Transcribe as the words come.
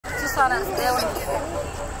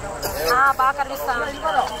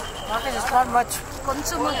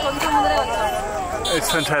It's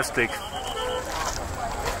fantastic.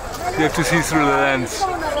 You have to see through the lens.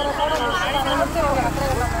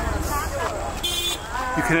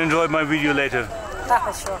 You can enjoy my video later.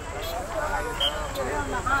 Sure.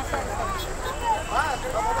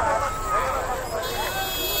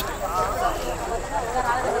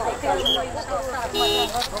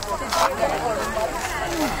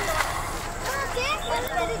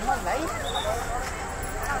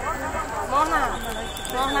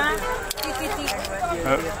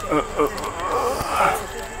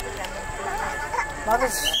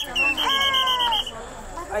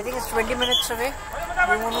 I think it's 20 minutes away.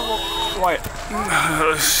 We want to walk. Why?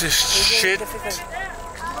 Shit. Shit.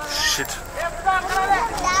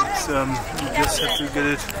 It's, you just have to get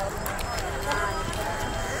it.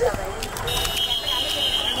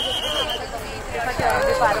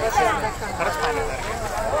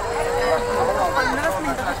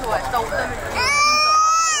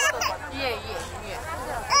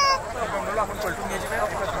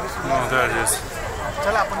 No, there it is.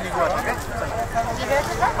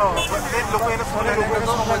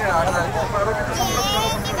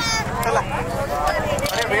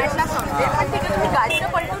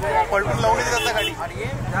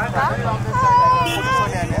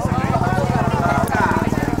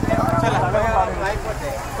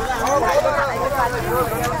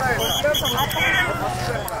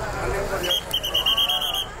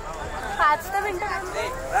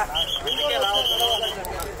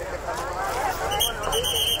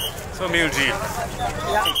 So Milji.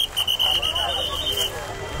 Yeah.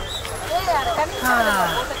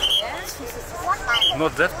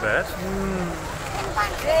 Not that bad.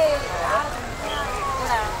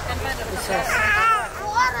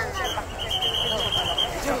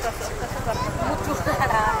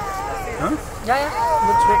 Huh? Yeah,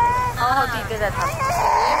 looks good.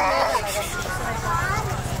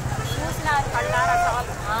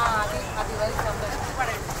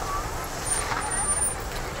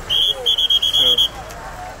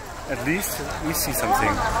 At least we see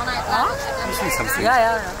something. We see something.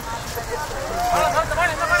 Yeah.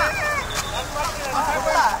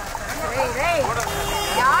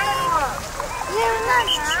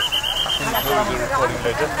 Can you show the recording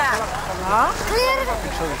later? Can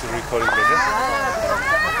show the recording later?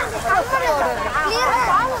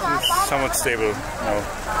 It's somewhat stable now.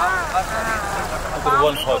 I've got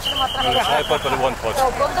one pot. Not a tripod, but a one pot.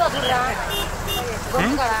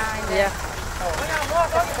 Yeah.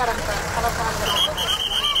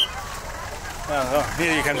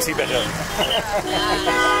 Here you can see better.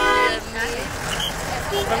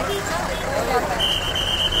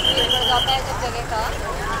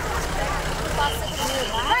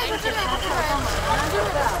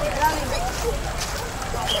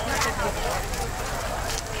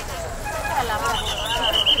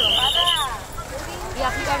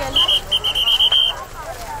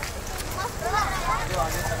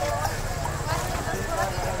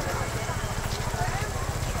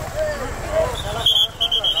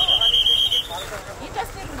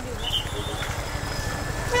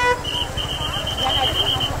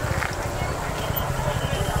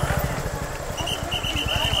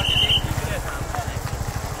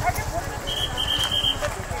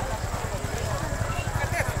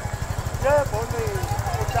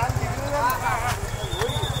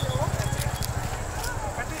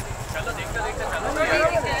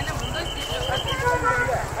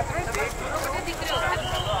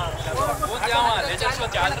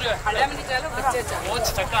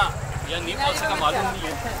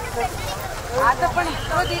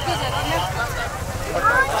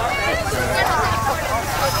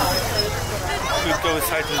 Go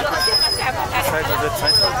side to that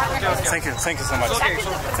side. Thank you so much.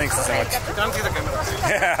 Thanks so much. You can't see the camera.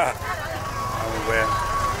 Yeah. I'm aware.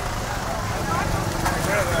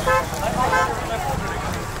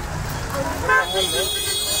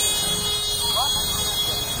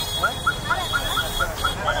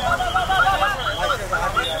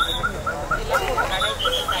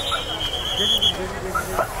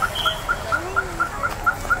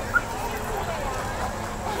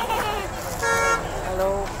 Hello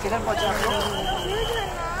किधर पहुंचे आप लोग?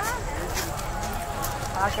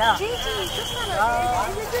 हाँ क्या?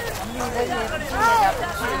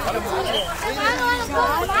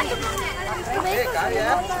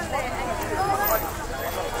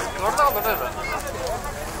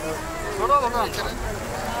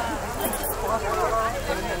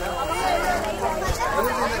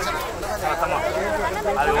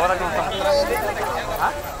 అది ఓరగా ఉంటాం.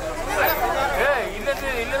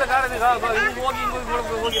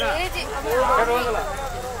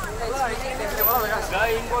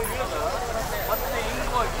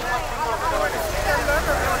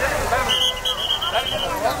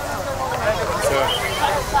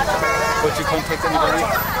 Would you contact anybody?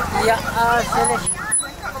 Yeah, finish.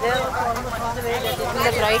 They're almost on the way. They're taking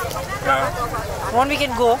left, right. Yeah. One we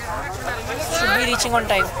can go. Should be reaching on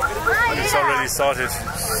time. It's already started.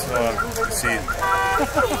 So, see.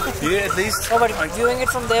 Here at least. Oh, but viewing it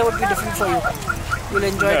from there would be different for you. You'll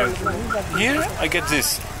enjoy it. Here, I get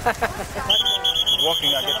this.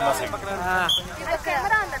 Walking, I get nothing.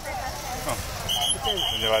 Oh.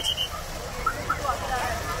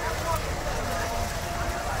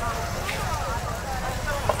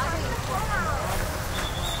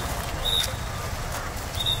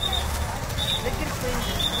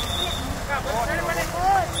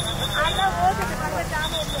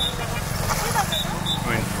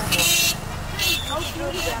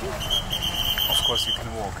 Of course you can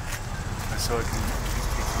walk. And so I can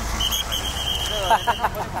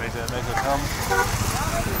later come,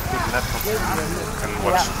 put the laptop and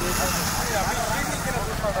watch.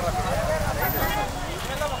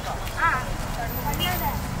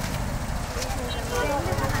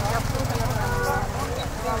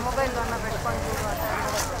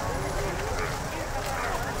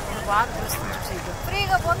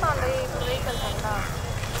 ఫ్రీగా పోతాండి ఇప్పుడు vehicles అంతా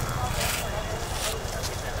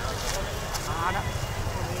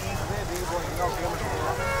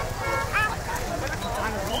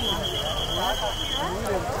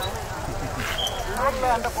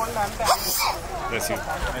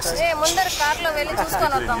ముందర కార్లో వెళ్ళి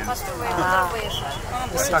చూసుకొని వద్దాం first late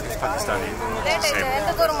అయితే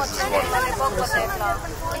ఎంత దూరం వచ్చింది పోకపోతే ఎట్లా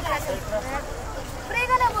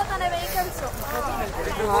ఫ్రీగానే పోతానే వెహికల్స్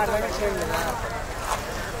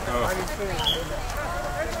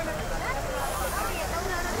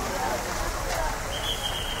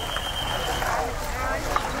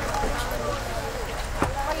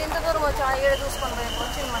మళ్ళీ ఎంత దూరం వచ్చి ఏడు చూసుకొని పోయి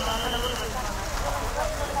వచ్చింది మళ్ళీ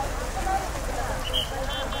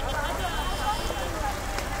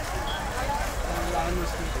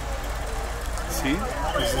See,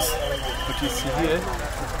 this is what you see here.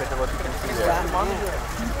 It's better what you can see there.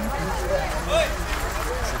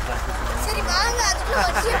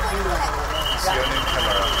 See on in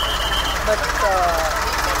camera. But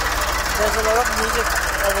there's a lot of music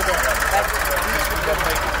over there.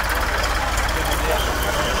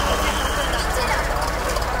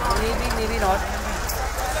 Maybe not.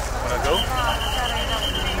 Wanna go?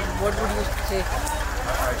 What would you say?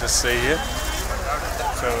 I just stay here.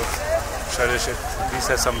 So, should I at least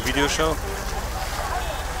have some video show?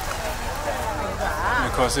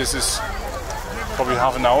 Because this is probably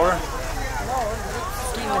half an hour.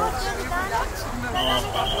 15 minutes.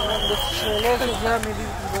 The trailer is here, maybe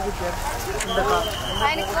we can go with there in the car.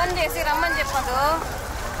 ఆయనకి phone చేసి రమ్మని చెప్పదు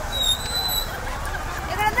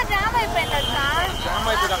ఇక్కడంతా jam అయిపోయింది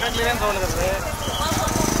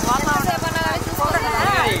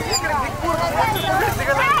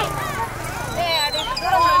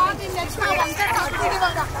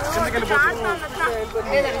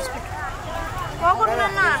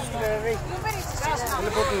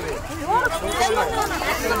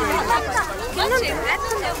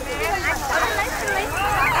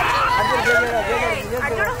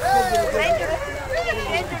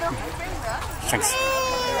Thanks.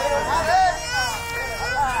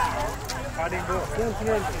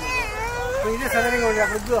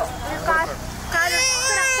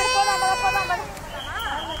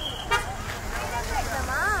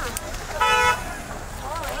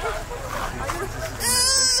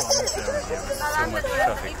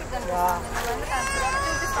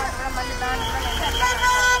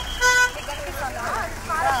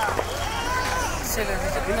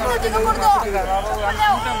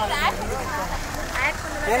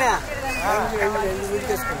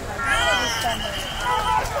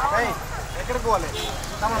 ఎక్కడికి పోవాలి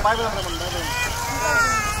bye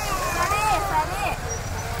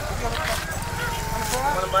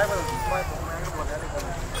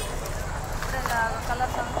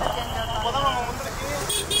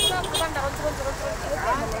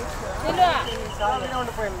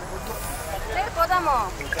పోదాము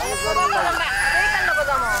వెహికల్లో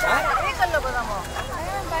పోదాము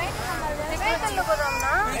వెహికల్లో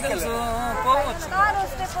పోదామా కారు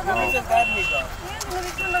వస్తే పోదాము నువ్వు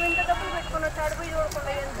ఇట్లా ఇంత డబ్బులు పెట్టుకుని వచ్చి అడిపోయి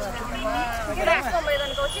చూడకుండా ఇక్కడ వేసుకో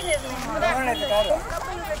దానికి వచ్చింది డబ్బులు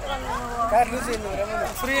పెట్టుకోండి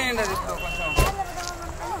ఫ్రీ అయ్యింది అది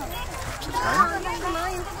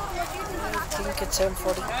I think it's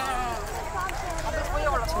 7:40.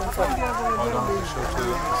 How long is the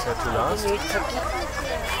show set to last? 8:30.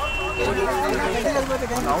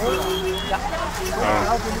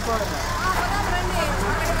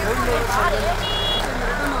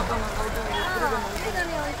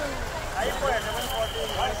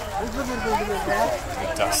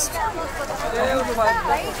 Dust.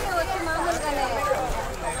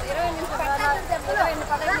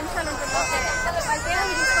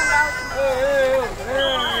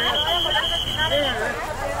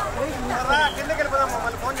 కిందకి వెళ్ళిపోదాం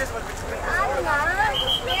మళ్ళీ ఫోన్ చేసి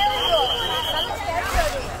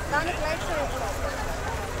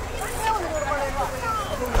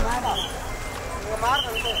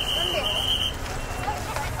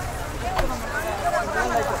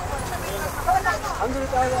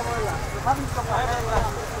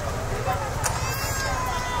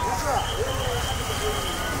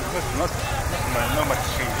Not much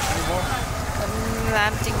change anymore.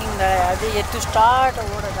 I'm thinking that are they yet to start or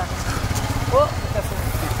what are that? Oh, careful.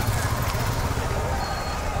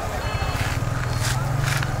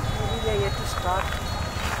 Maybe they are yet to start.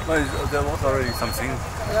 No, there was already something.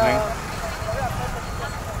 Yeah.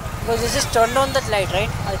 Because they just turned on that light,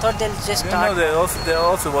 right? I thought they'll just start. No, there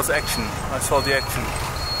also was action. I saw the action.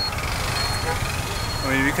 I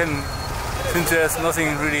mean, we can, since there's nothing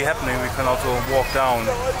really happening, we can also walk down.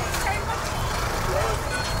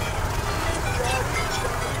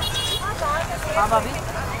 Bobby?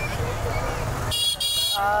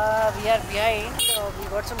 We are behind. We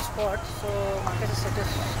got some spots. So Marcus is set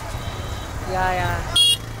us. Yeah.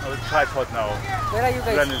 Oh, the tripod now. Where are you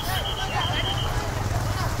guys? Granite.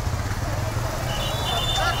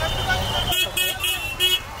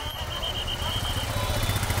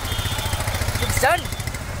 It's done.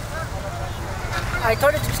 I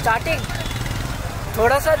thought it's starting.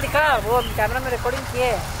 थोड़ा सा दिखा वो camera में recording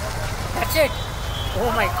किए. That's it.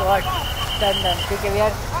 Oh my God. Done. Okay, we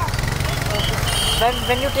are.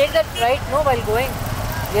 When you take that right, no, while going,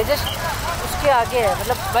 we are just उसके आगे है.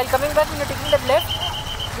 मतलब while coming back, when you're taking that left,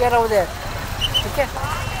 we are over there. ठीक है?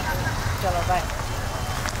 चलो bye.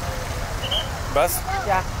 Bus?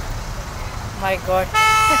 Yeah. My God.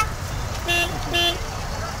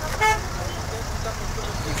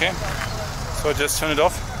 Okay. So just turn it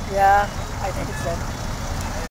off. Yeah, I think it's done.